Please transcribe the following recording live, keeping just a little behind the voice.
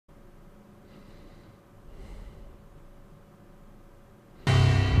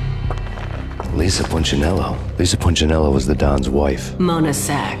Lisa Punchinello. Lisa Punchinello was the Don's wife. Mona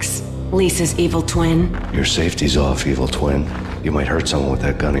Sachs. Lisa's evil twin. Your safety's off, evil twin. You might hurt someone with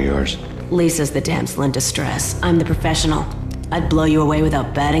that gun of yours. Lisa's the damsel in distress. I'm the professional. I'd blow you away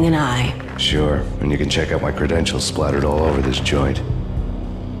without batting an eye. Sure, and you can check out my credentials splattered all over this joint.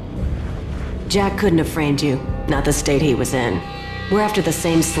 Jack couldn't have framed you. Not the state he was in. We're after the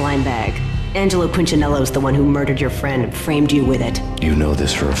same slime bag. Angelo Punchinello's the one who murdered your friend and framed you with it. You know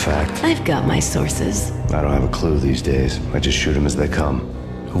this for a fact. I've got my sources. I don't have a clue these days. I just shoot them as they come.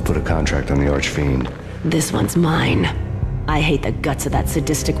 Who put a contract on the Archfiend? This one's mine. I hate the guts of that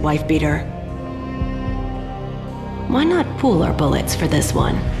sadistic wife-beater. Why not pool our bullets for this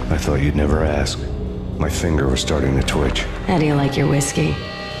one? I thought you'd never ask. My finger was starting to twitch. How do you like your whiskey?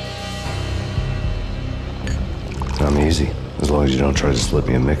 I'm easy, as long as you don't try to slip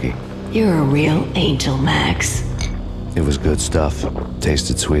me a Mickey. You're a real angel, Max. It was good stuff.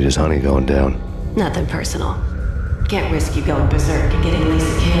 Tasted sweet as honey going down. Nothing personal. Can't risk you going berserk and getting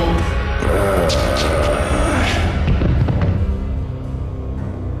Lisa killed.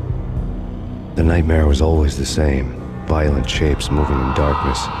 The nightmare was always the same. Violent shapes moving in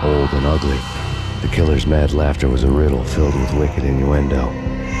darkness, old and ugly. The killer's mad laughter was a riddle filled with wicked innuendo.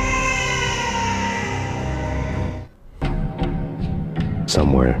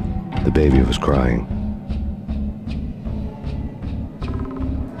 Somewhere, the baby was crying.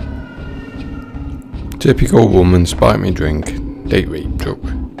 Typical woman, spike me drink, date rape joke.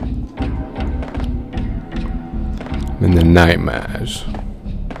 Then the nightmares.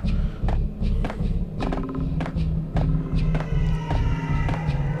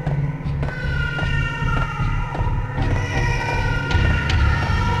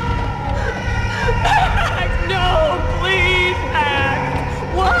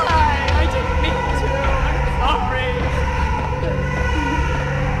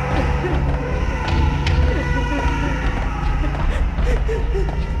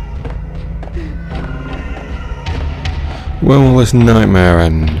 When will this nightmare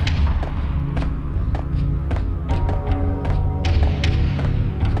end?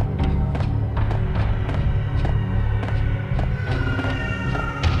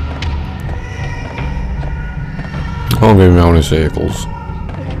 I'm going round in circles.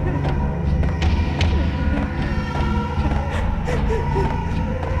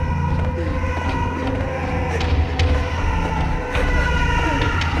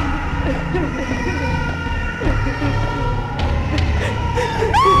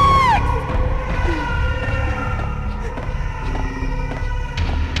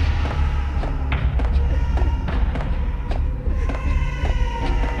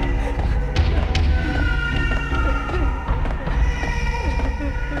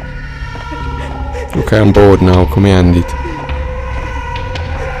 Okay, I'm bored now, come here, end it.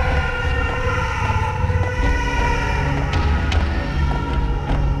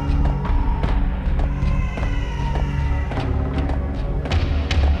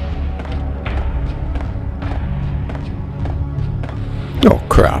 Oh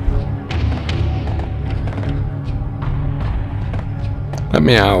crap. Let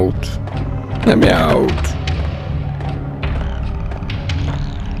me out. Let me out.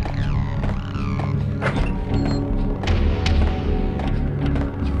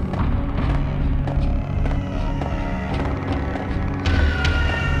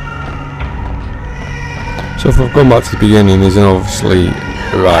 So if I've gone back to the beginning, there's obviously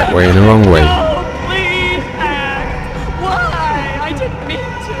a right way and a wrong way. No, please, Max! Why? I didn't mean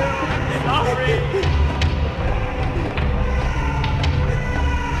to. Sorry.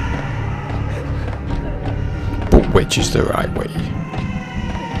 But which is the right way?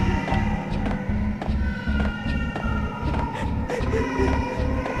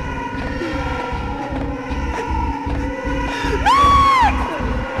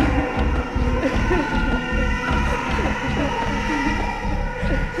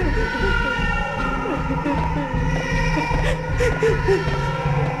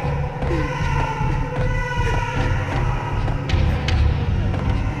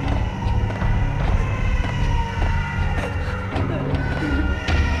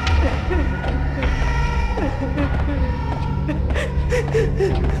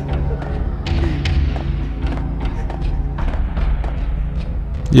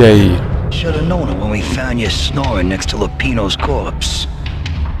 Yay. Should have known it when we found you snoring next to Lupino's corpse.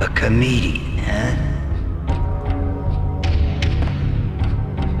 A comedian, huh?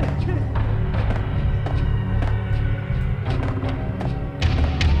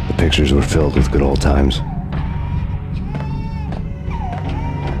 The pictures were filled with good old times.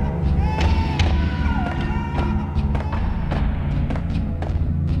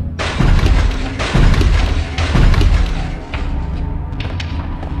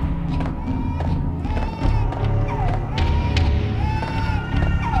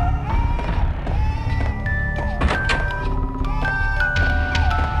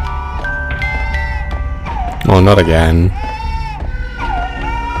 not again.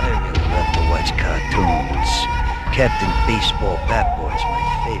 I really love to watch cartoons. Captain Baseball Bat Boy's my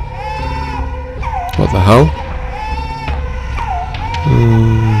favorite. What the hell?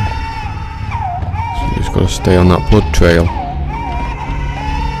 So you just gotta stay on that blood trail.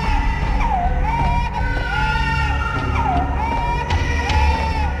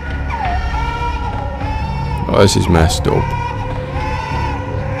 Oh, this is messed up.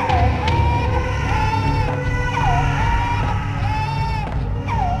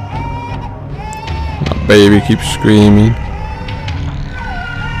 That baby keeps screaming.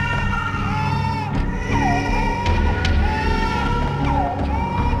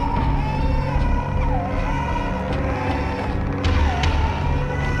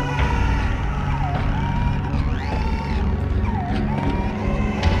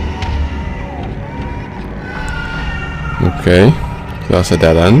 Okay, so that's a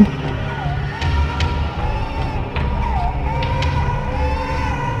dead end.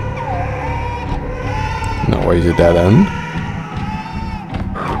 That way's a dead end.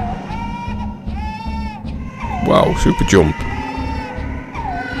 Wow, super jump.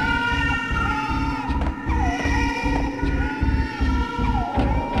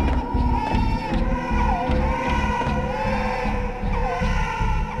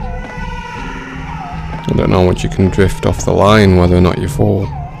 I don't know how much you can drift off the line, whether or not you fall.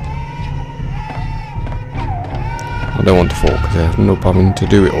 I don't want to fall because I end up having to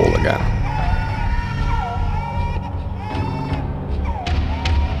do it all again.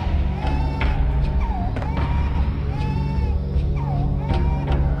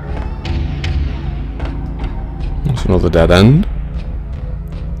 That's another dead end.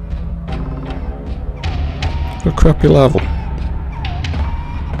 A crappy level.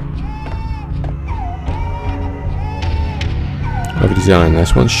 Over design,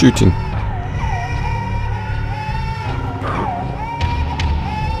 this one's shooting.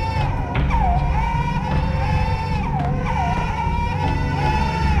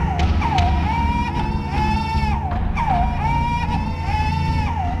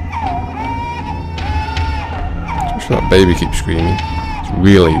 Just that baby keeps screaming. It's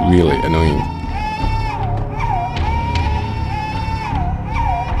really, really annoying.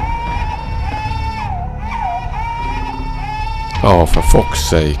 Oh, for fuck's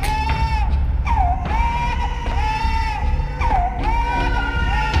sake.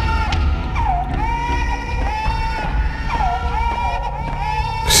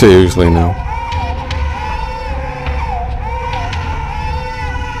 Seriously now.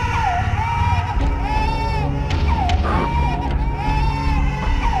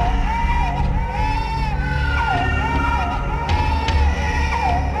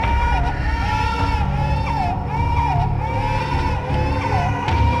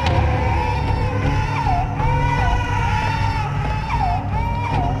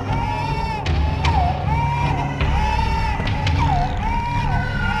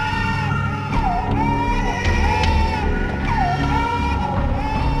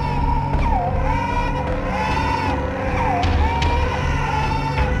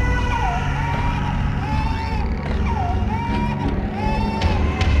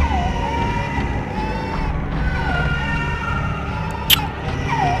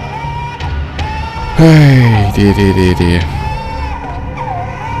 Hey, dear.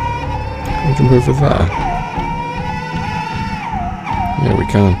 Can we jump over there? Yeah, we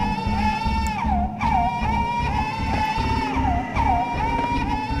can.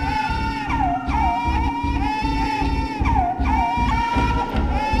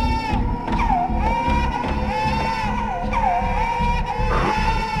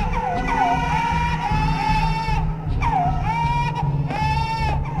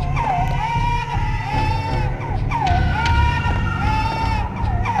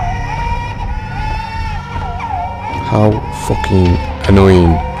 How fucking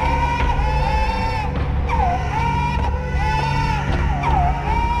annoying.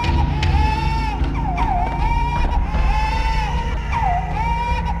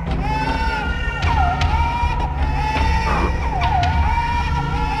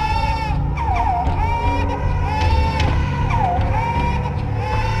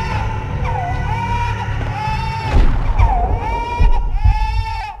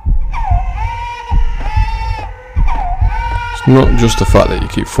 It's not just the fact that you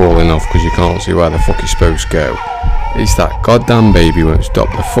keep falling off because you can't see where the fuck you're supposed to go. It's that goddamn baby won't stop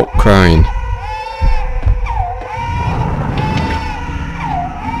the fuck crying.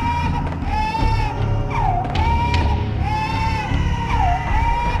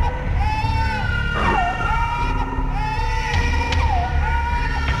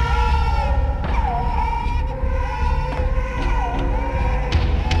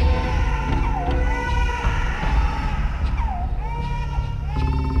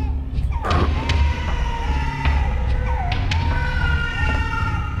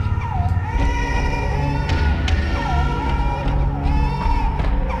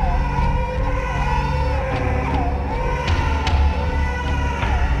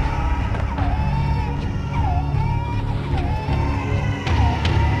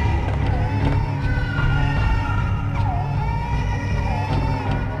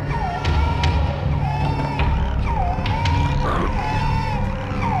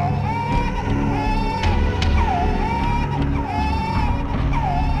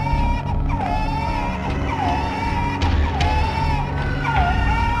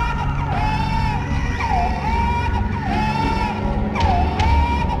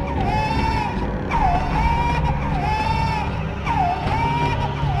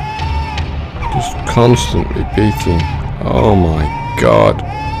 constantly beating. Oh my god.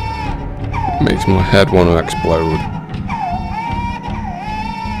 It makes my head want to explode.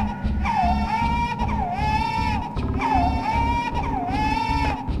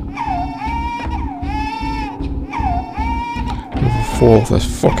 If I fall off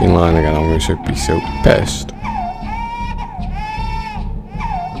this fucking line again, I'm going to be so pissed.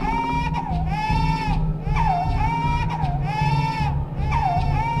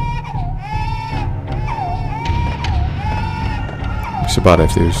 It's so bad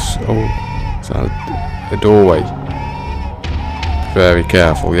if there's... Oh, is that a doorway? Very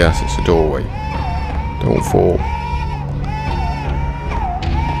careful, yes, it's a doorway. Don't fall.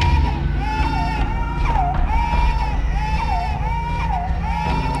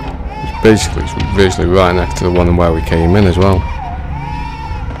 It's basically right next to the one where we came in as well.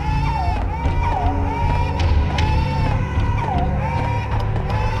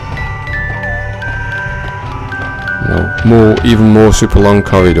 No, even more super long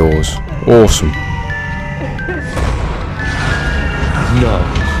corridors. Awesome.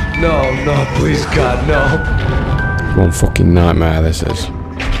 No, please God, no. One fucking nightmare this is.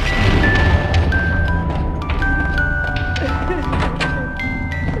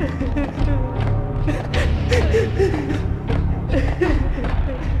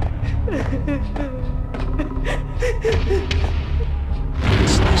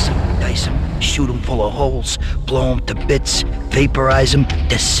 Slice him, dice him, shoot him full of holes, blow him to bits, vaporize him,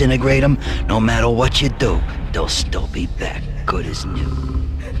 disintegrate him. No matter what you do, they'll still be back, good as new.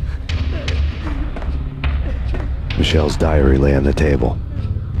 Michelle's diary lay on the table.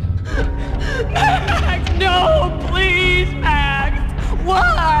 Max, no, please, Max.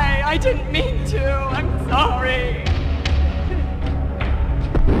 Why? I didn't mean to. I'm sorry.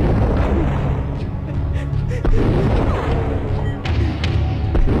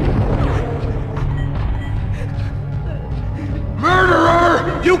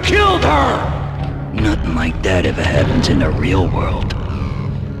 Murderer! You killed her! Nothing like that ever happens in the real world.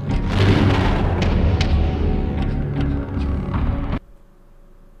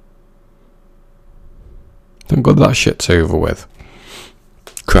 Thank God that shit's over with.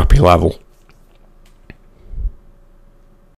 Crappy level.